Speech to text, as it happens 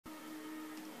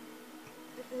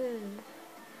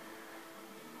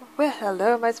Well,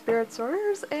 hello my spirit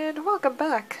soarers, and welcome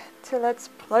back to Let's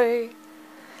Play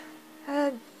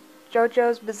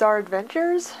JoJo's Bizarre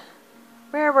Adventures,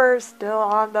 where we're still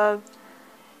on the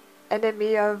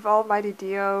enemy of Almighty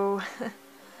Dio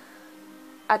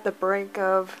at the brink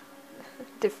of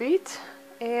defeat,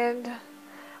 and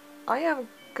I am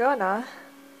gonna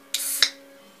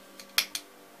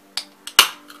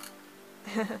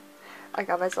I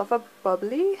got myself a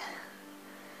bubbly.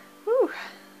 Whew.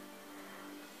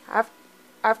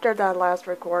 After that last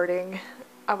recording,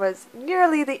 I was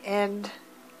nearly the end.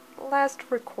 Last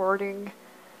recording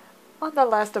on the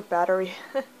last of battery,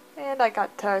 and I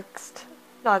got text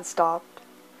non-stop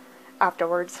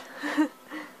afterwards.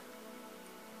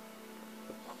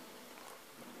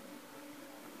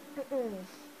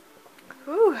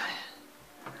 Whew.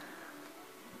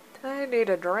 I need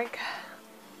a drink.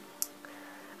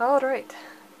 Alright,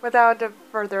 without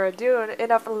further ado,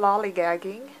 enough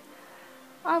lollygagging.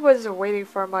 I was waiting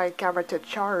for my camera to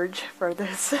charge for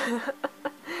this.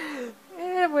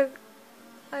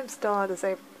 I'm still on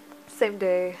the same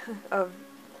day of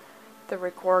the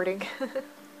recording.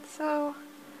 So,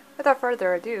 without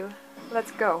further ado,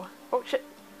 let's go. Oh shit.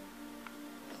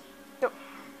 No.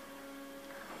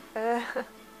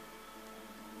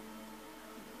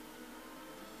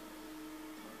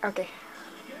 Okay.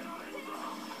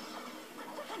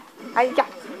 Hiya.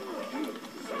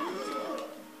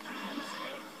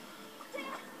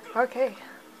 Okay.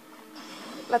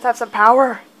 Let's have some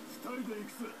power.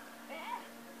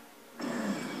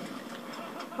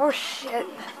 Oh shit.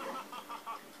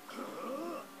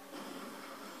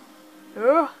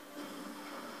 Ooh.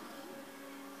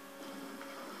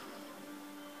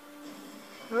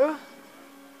 Ooh.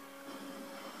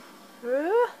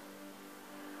 Ooh.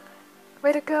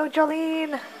 Way to go,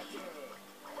 Jolene.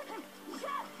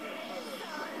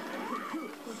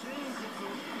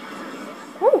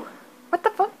 Woo. What the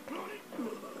fuck?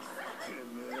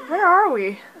 Where are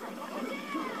we?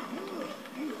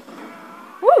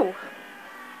 Woo!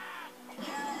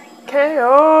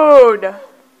 KO'd!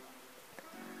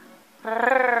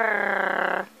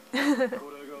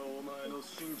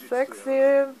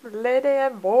 Sexy lady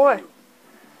and boy.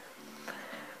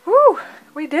 Woo!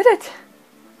 We did it!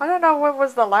 I don't know what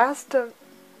was the last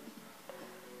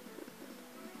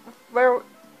where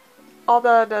all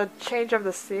the change of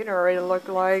the scenery looked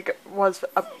like was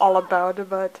all about,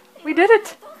 but we did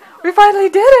it! We finally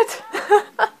did it!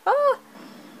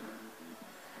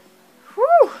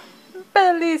 Whew!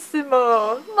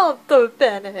 Bellissimo! Molto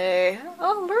bene!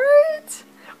 Alright!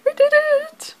 We did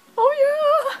it! Oh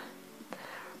yeah!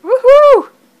 Woohoo!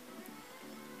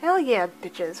 Hell yeah,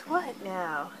 bitches. What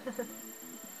now?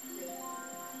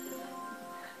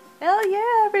 Hell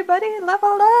yeah, everybody!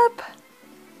 Level up!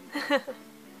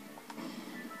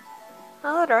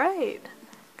 Alright.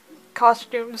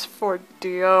 Costumes for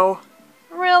Dio.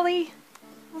 Really?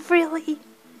 Really?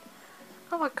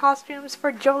 I want costumes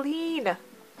for Jolene.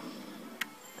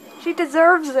 She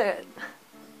deserves it.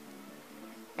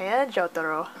 And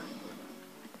Jotaro.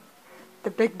 The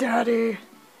Big Daddy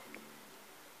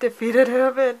defeated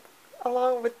him and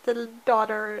along with the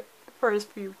daughter for his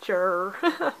future.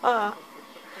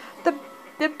 the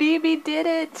BB did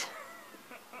it.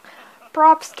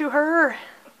 Props to her.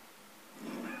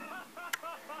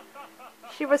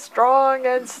 She was strong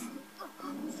and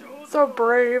so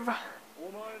brave.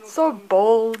 So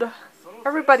bold.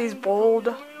 Everybody's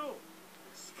bold.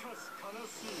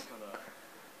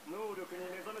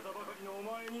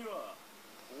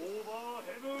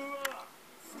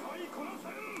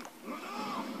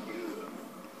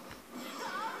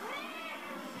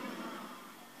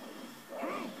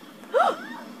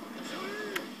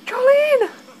 Jolene!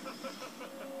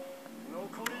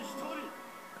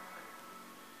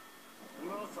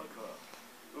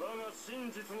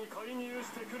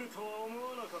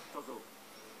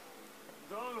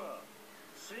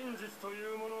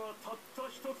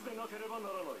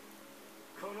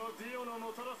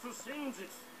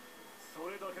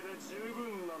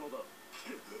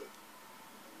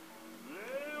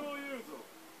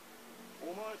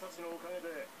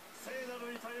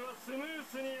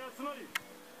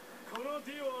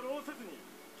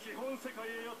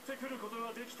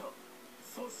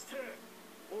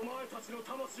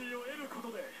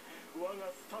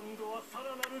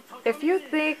 If you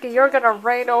think you're gonna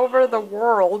reign over the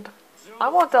world, I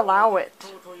won't allow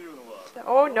it.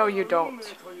 Oh no, you don't.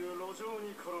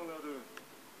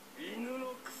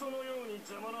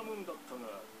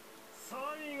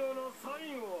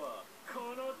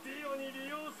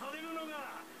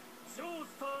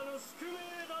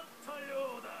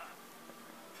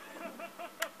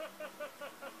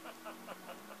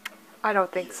 I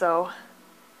don't think so.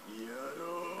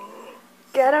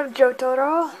 Get him,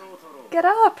 Jotaro! Get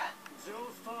up!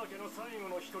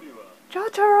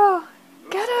 Jotaro!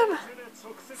 Get him!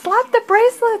 Slap the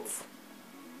bracelets!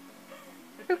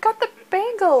 You've got the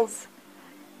bangles!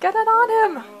 Get it on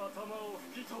him!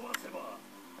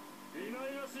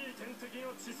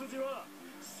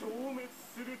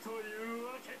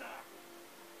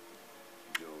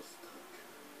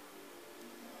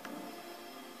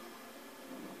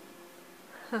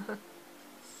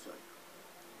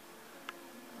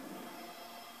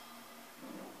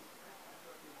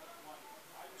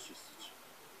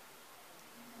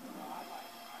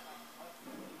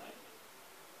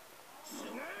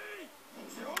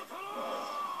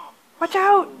 Watch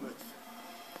out!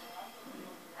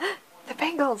 The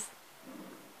bangles!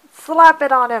 Slap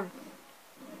it on him!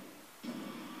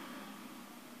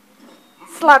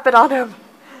 Slap it on him!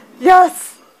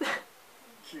 Yes!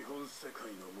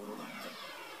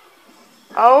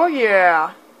 Oh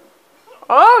yeah!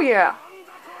 Oh yeah!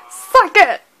 Suck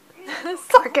it!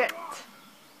 Suck it!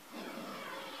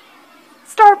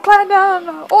 Start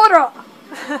planning order!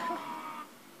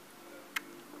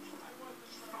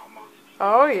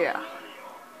 Oh yeah.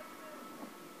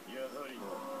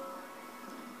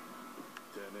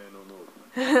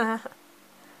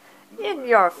 In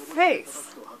your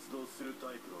face.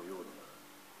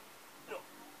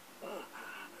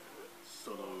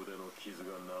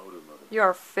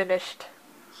 You're finished.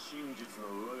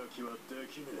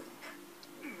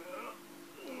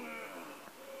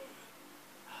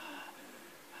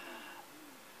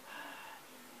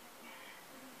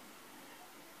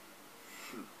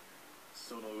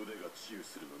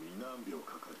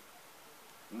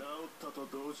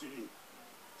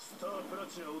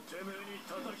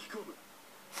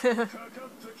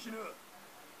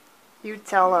 You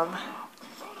tell him.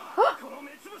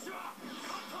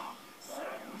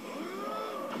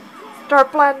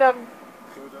 Start planning.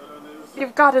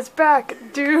 You've got his back,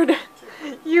 dude.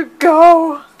 You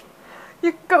go.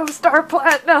 You go, Star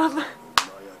Platinum.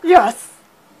 Yes.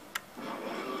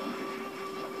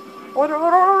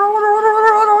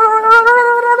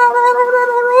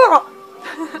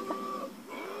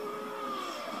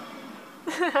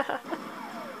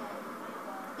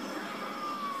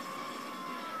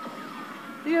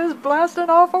 He is blasting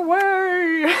off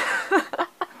away.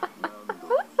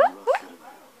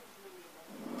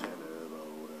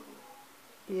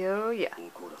 Yo, yeah.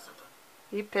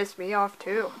 He pissed me off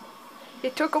too. He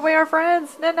took away our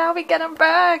friends, and now we get him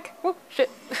back. Whoop, shit.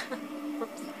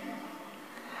 Whoops.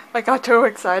 I got too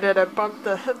excited and bumped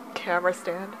the camera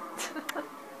stand.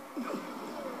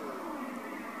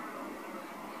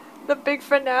 The big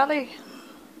finale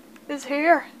is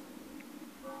here.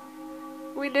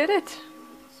 We did it.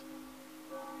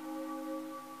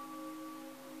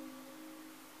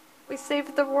 We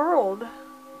saved the world,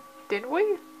 didn't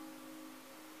we?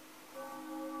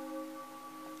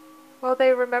 Will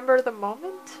they remember the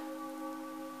moment?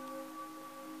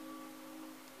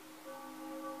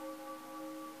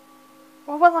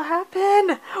 What will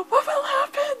happen? What will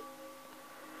happen?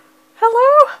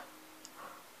 Hello?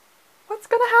 What's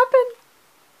gonna happen?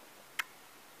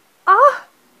 Ah!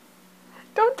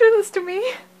 Don't do this to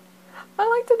me. I'd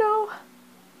like to know.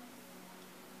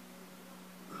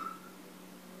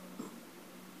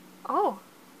 Oh.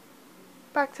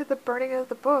 Back to the burning of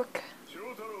the book.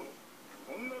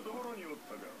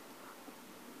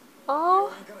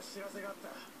 Oh.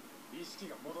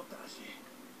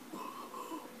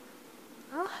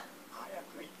 Huh?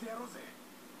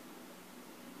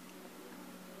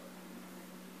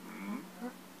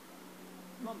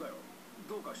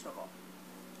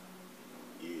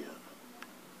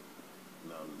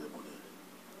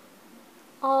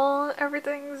 Oh,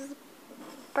 everything's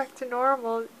back to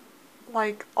normal.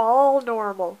 Like, all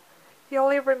normal. He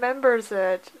only remembers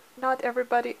it, not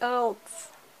everybody else.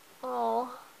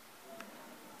 Oh,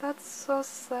 that's so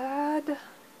sad.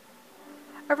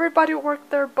 Everybody worked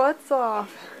their butts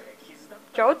off.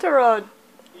 Jotaro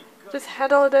just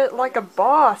handled it like a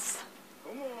boss.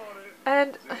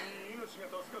 And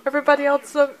everybody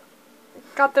else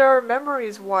got their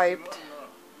memories wiped.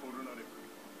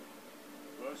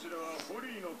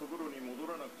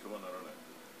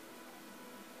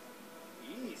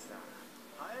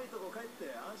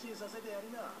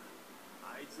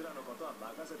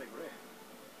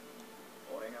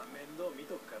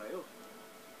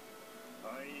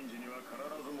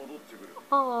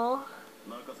 Aww.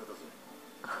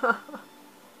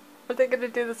 Are they gonna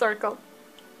do the circle?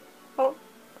 Oh.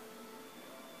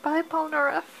 Bye,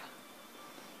 Polnareff.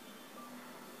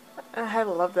 I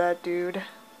love that dude.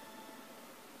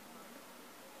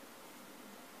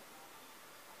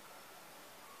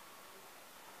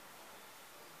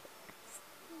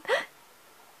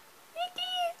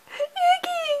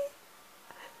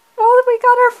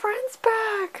 got our friends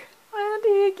back! And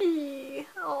Iggy!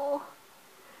 Oh.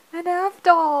 And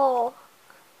Avdol!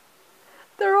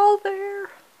 They're all there!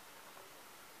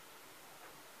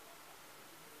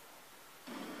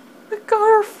 We got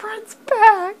our friends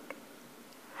back!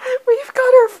 We've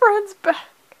got our friends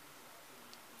back!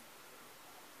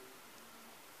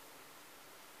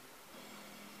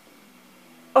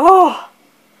 Oh!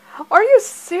 Are you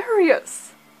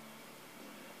serious?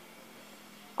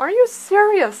 Are you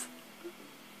serious?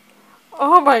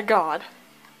 Oh my god.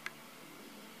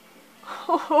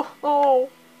 Oh.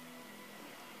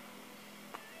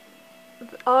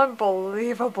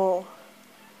 Unbelievable.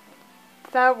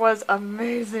 That was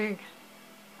amazing.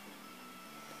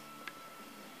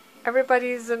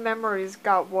 Everybody's memories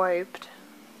got wiped.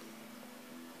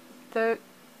 The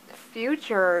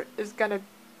future is gonna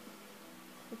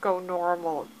go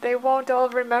normal. They won't all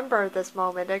remember this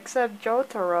moment except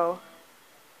Jotaro.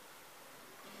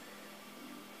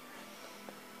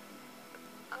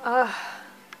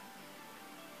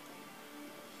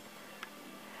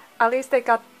 At least they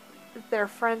got their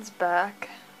friends back.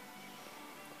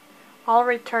 All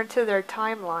returned to their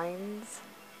timelines.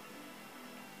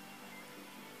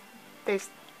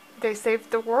 They saved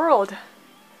the world.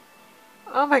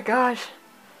 Oh my gosh.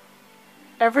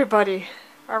 Everybody,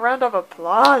 a round of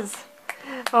applause.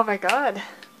 Oh my god.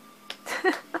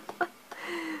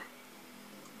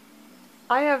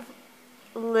 I have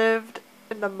lived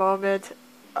in the moment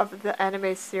of the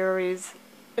anime series.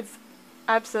 It's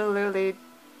absolutely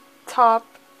top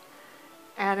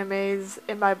animes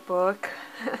in my book.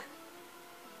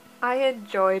 I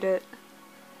enjoyed it.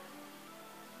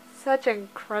 Such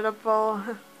incredible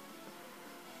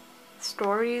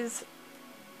stories.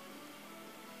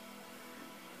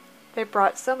 They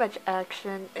brought so much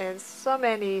action and so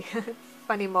many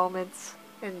funny moments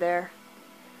in there.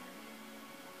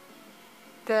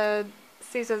 The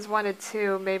seasons 1 and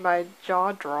 2 made my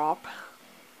jaw drop.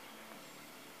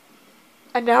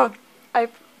 And now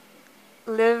I've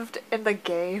lived in the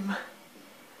game.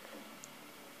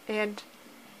 And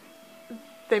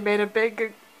they made a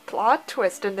big plot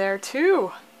twist in there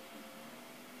too.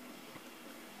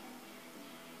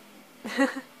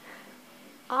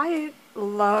 I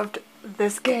loved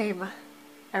this game,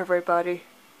 everybody.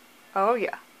 Oh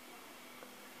yeah.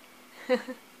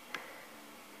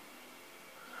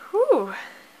 Whew.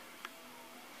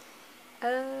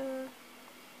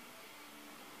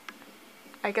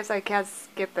 I guess I can't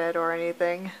skip it or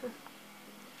anything.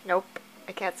 Nope,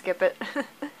 I can't skip it.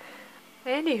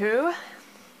 Anywho,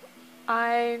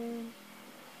 I'm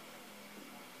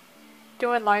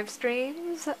doing live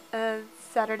streams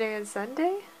Saturday and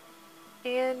Sunday,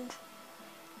 and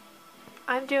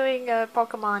I'm doing a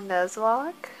Pokemon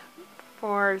Nuzlocke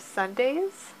for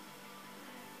Sundays.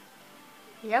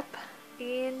 Yep,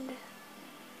 and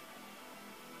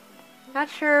not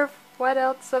sure what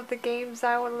else of the games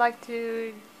I would like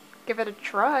to give it a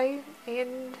try,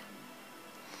 and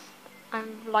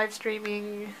I'm live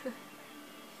streaming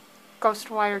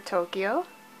Ghostwire Tokyo.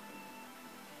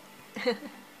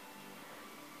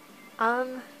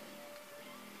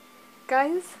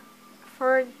 Guys,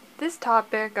 for this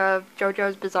topic of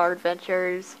JoJo's Bizarre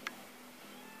Adventures,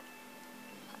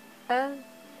 I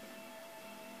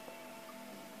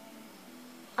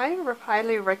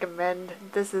highly recommend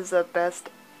this is the best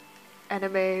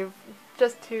anime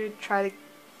just to try to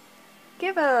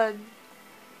give a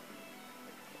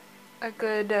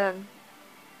good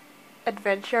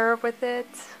adventure with it.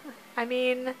 I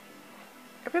mean,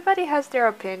 everybody has their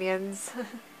opinions,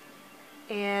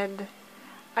 and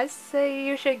I say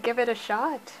you should give it a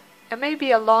shot. It may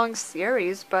be a long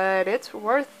series, but it's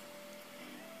worth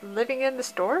living in the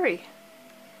story.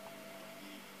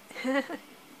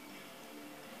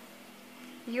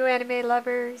 You anime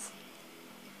lovers,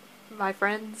 my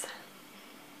friends,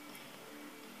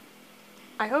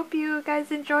 I hope you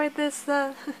guys enjoyed this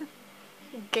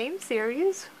game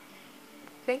series.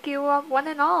 Thank you one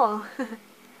and all.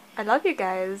 I love you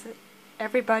guys,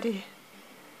 everybody.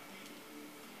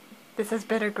 This has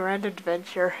been a grand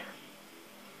adventure.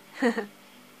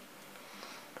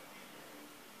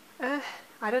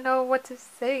 I don't know what to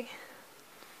say.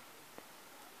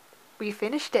 We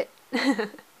finished it.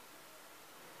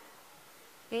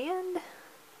 And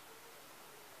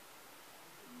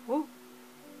whoa.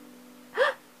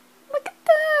 Look at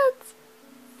that!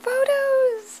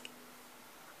 Photos!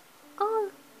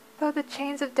 Oh, though the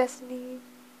chains of destiny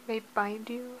may bind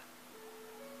you,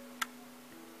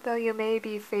 though you may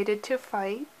be fated to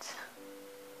fight,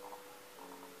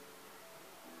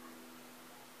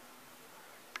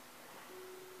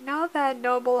 know that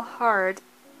noble heart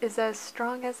is as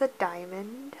strong as a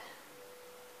diamond.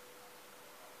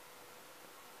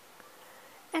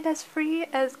 and as free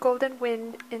as golden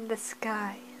wind in the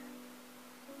sky.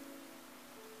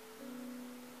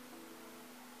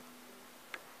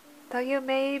 Though you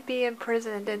may be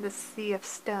imprisoned in the sea of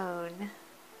stone,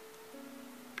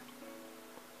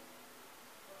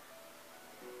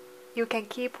 you can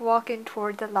keep walking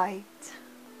toward the light.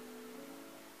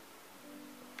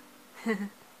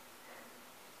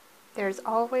 There's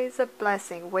always a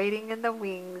blessing waiting in the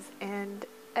wings, and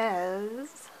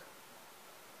as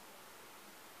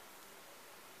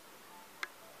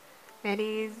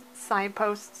many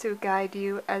signposts to guide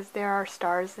you as there are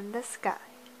stars in the sky.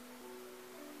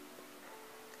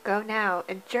 Go now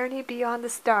and journey beyond the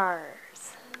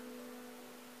stars.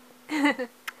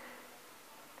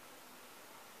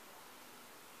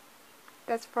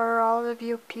 That's for all of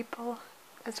you people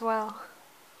as well.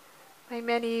 My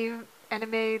many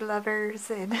anime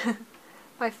lovers and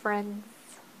my friends.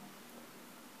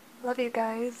 Love you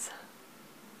guys.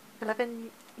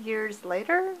 11 years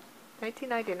later?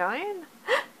 1999?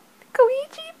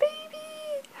 Koichi,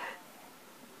 baby!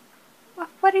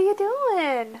 What are you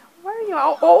doing? Where are you?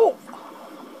 Oh!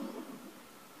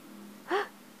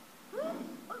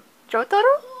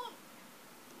 Jotaro?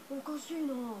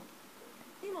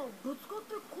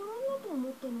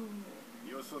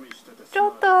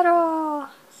 Jotaro!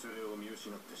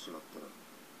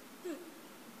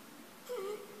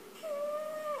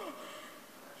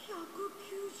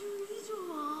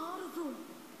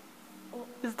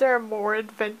 Is there more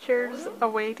adventures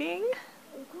awaiting?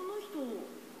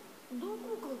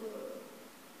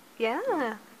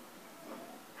 Yeah.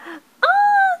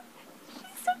 Oh!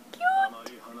 She's so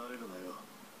cute!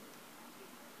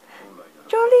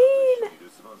 Jolene!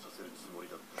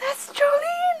 That's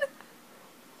Jolene!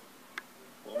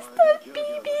 Is that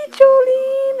baby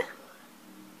Jolene?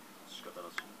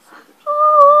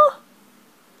 Oh!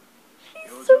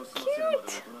 She's so cute!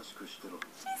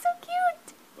 She's so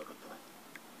cute!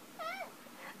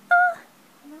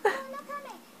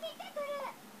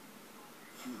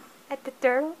 At the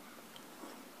turtle?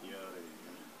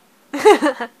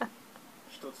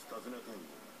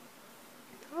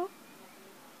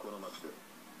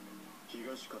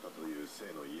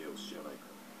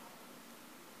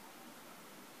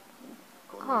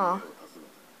 Oh.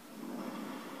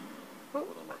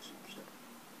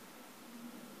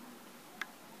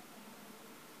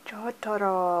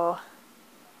 Jotaro.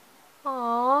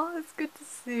 Aw, it's good to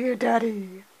see you,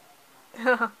 Daddy.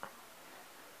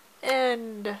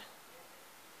 And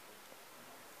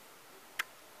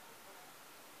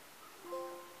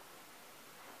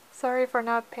sorry for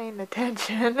not paying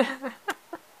attention.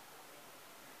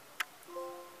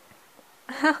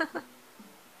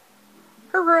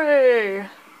 Hooray!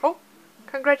 Oh,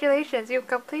 congratulations, you've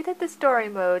completed the story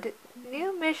mode.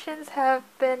 New missions have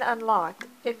been unlocked.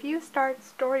 If you start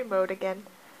story mode again,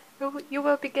 you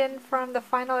will begin from the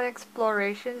final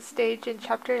exploration stage in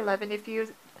chapter 11. If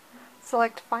you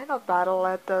select final battle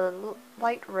at the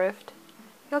light rift,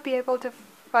 you'll be able to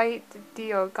fight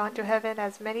Dio gone to heaven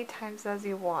as many times as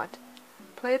you want.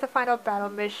 Play the final battle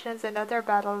missions and other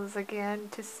battles again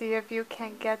to see if you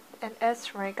can get an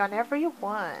S rank on every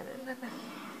one.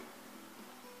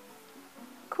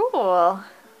 Cool.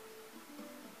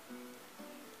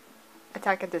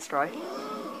 Attack and destroy.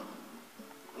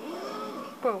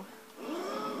 Boom.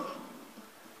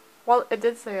 Well, it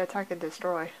did say attack and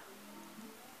destroy.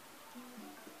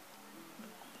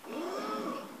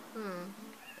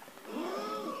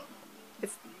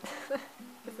 It's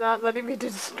it's not letting me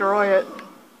destroy it.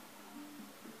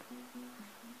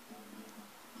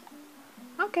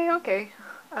 Okay.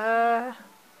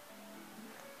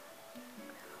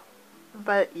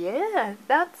 But yeah,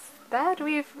 that's that.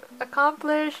 We've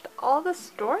accomplished all the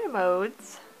story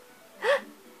modes.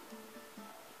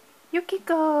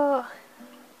 Yukiko!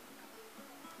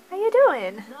 How you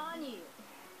doing?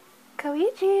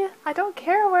 Koichi, I don't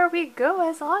care where we go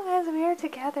as long as we're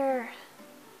together.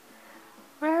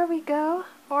 Where we go,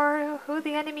 or who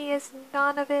the enemy is,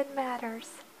 none of it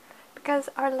matters. Because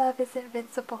our love is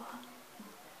invincible.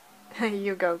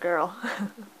 You go, girl.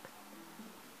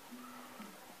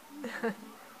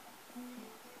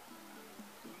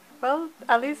 Well,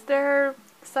 at least they're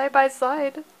side by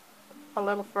side. A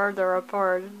little further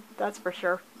apart, that's for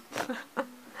sure.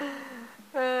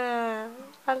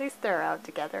 At least they're out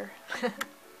together.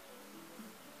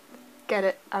 Get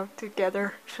it, out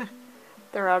together.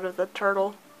 They're out of the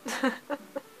turtle.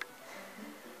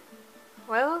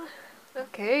 Well,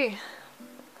 okay.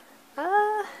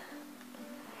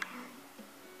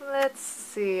 Let's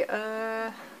see.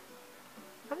 I'm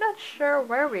not sure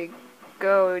where we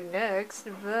go next,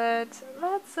 but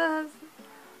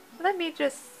let me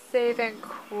just save and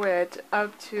quit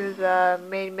up to the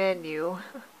main menu.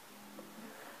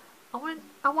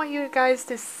 I want you guys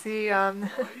to see the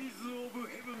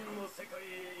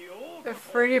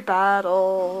free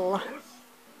battle.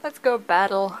 Let's go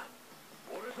battle.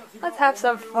 Let's have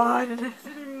some fun.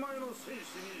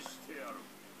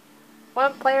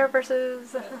 One player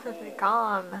versus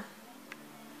Con.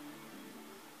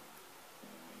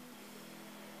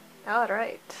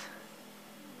 Alright.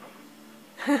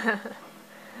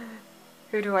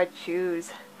 Who do I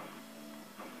choose?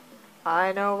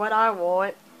 I know what I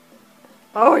want.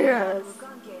 Oh yes!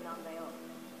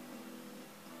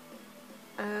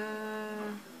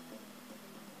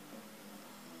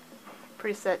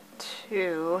 Preset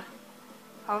 2.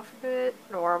 Outfit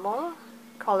normal.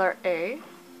 Color A.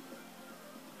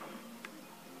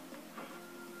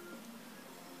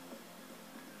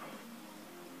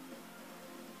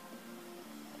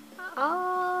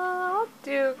 I'll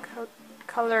do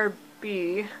color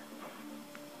B.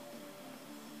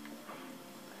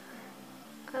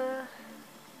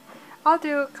 I'll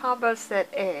do combo set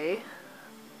A.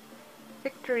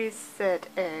 Victory set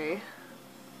A.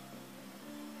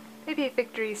 Maybe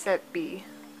victory set B.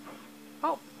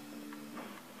 Oh.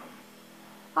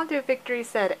 I'll do victory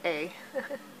set A.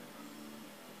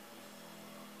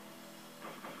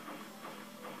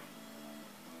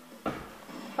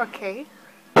 Okay.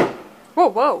 Whoa,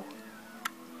 whoa!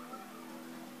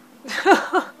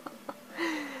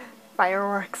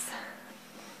 Fireworks.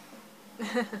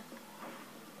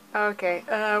 Okay,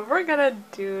 we're gonna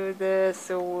do this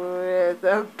with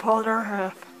a polar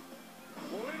half.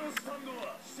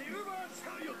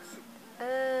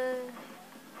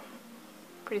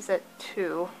 Preset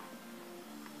 2.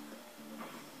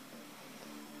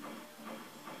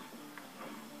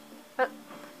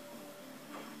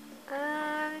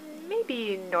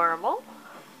 Maybe normal.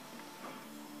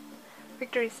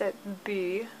 Victory set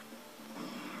B.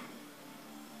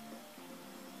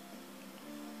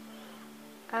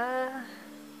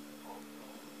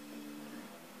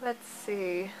 Let's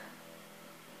see.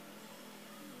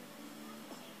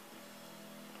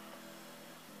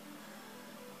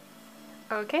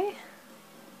 Okay.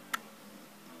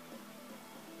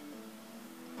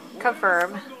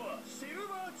 Confirm.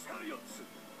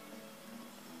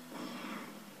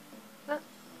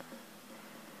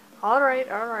 Alright,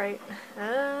 alright.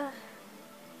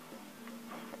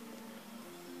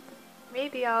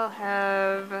 Maybe I'll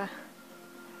have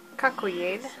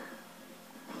Kakuyin.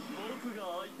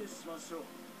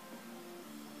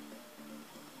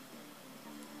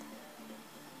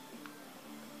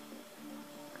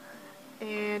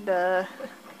 And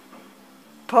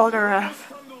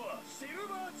Polnareff.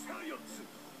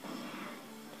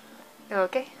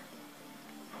 Okay.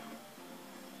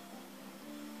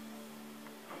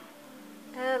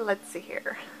 And let's see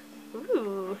here.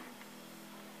 Ooh.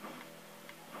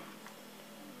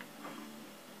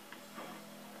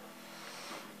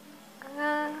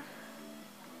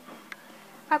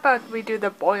 How about we do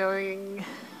the boing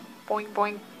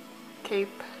boing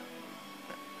cape?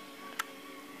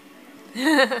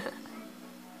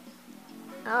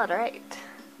 Alright.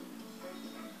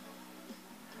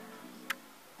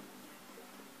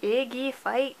 Iggy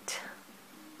fight.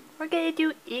 We're gonna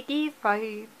do Iggy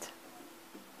fight.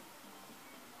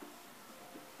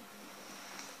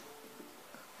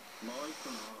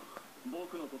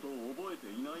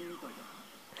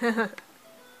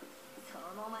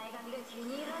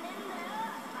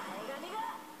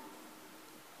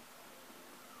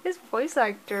 His voice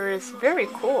actor is very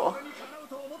cool.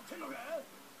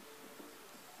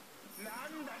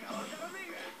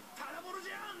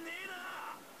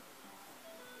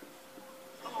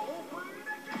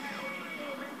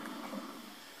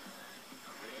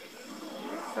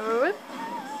 Oh,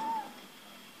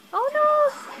 oh no!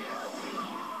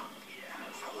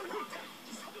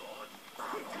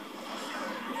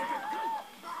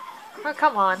 Oh,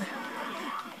 come on.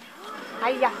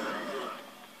 Hiya.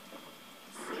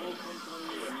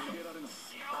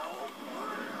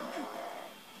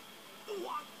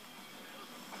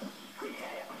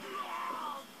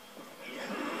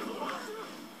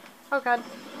 Oh god.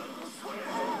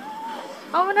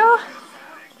 Oh no!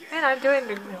 Man, I'm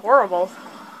doing horrible.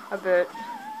 A bit.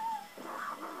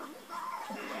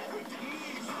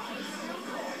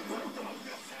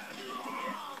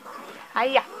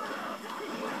 Hiya.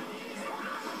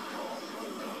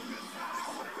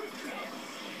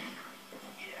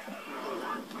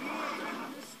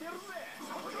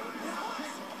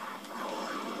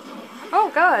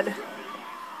 Oh god.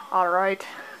 Alright.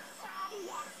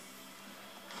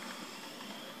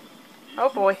 Oh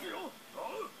boy.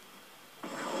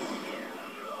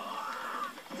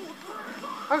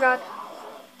 Oh god.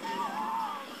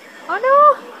 Oh no!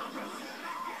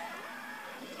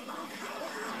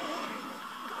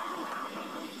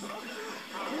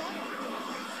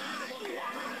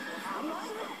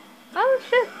 Oh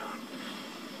shit!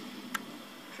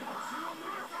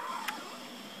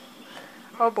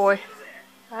 Oh boy.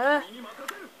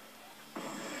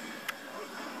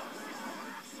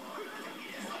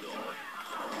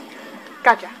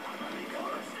 Gotcha.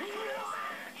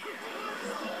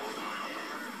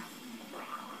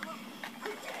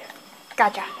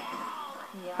 Gotcha.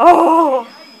 Oh!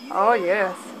 Oh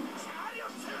yes.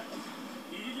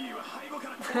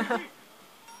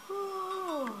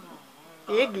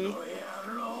 Iggy.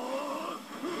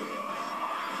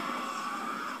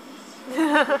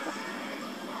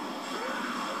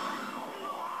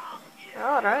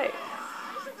 Alright.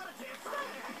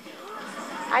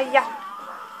 Hiya.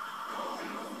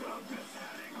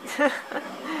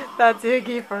 That's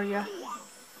Iggy for you.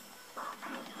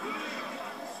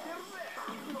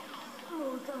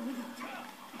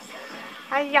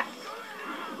 Hiya.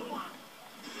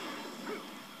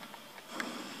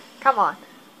 Come on.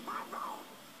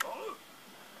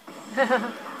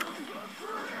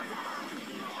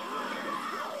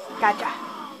 Gotcha.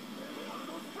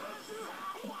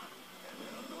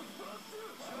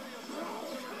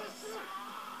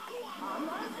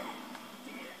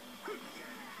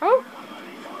 Oh.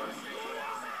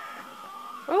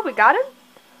 Oh, we got him?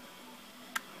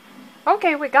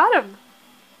 Okay, we got him.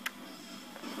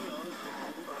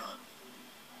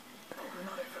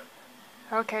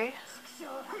 Okay.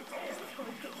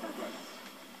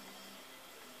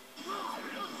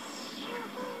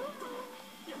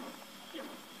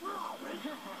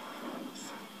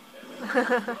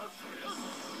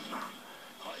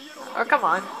 Oh, come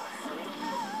on.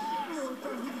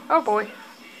 Oh boy.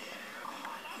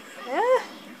 Yeah.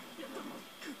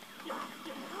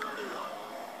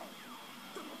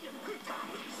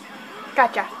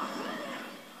 Gotcha.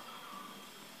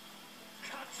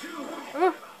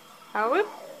 Ooh. Oh, whoop.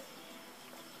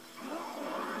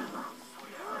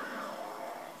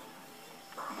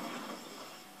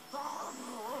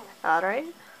 Alright.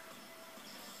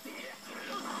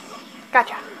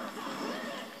 Gotcha.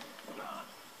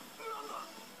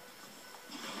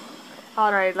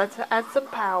 Alright, let's add some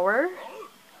power.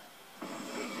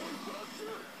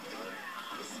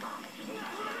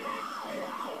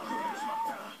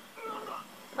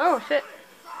 Oh shit.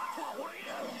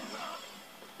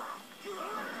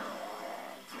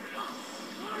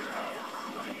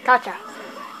 Gotcha.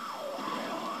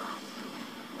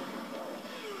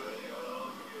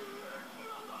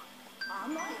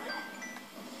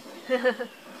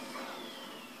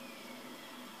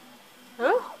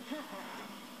 Oh.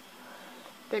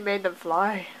 They made them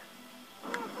fly.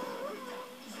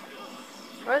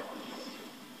 What?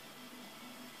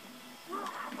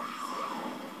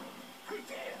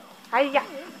 Hiya.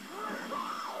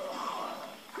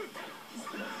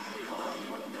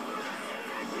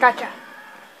 Gotcha.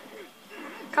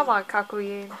 Come on,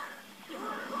 Kakuyin.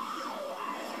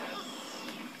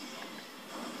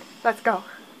 Let's go.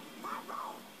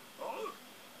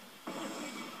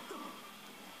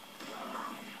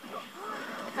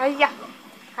 Hiya.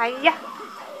 Hiya.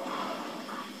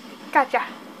 Gotcha.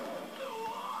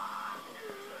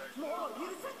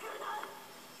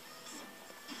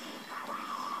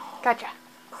 Gotcha.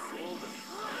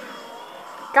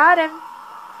 Got him.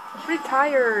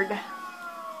 Retired.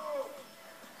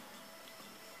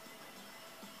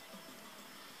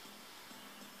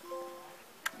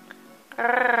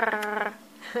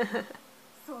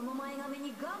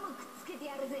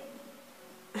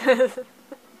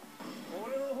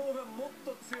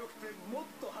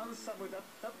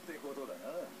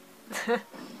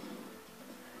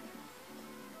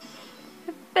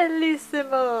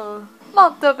 Bellissimo.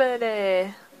 Molto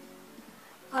bene.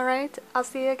 Alright, I'll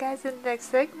see you guys in the next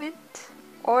segment.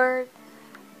 Or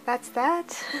that's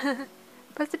that.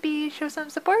 Please be show some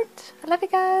support. I love you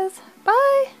guys.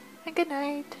 Bye and good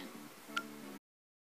night.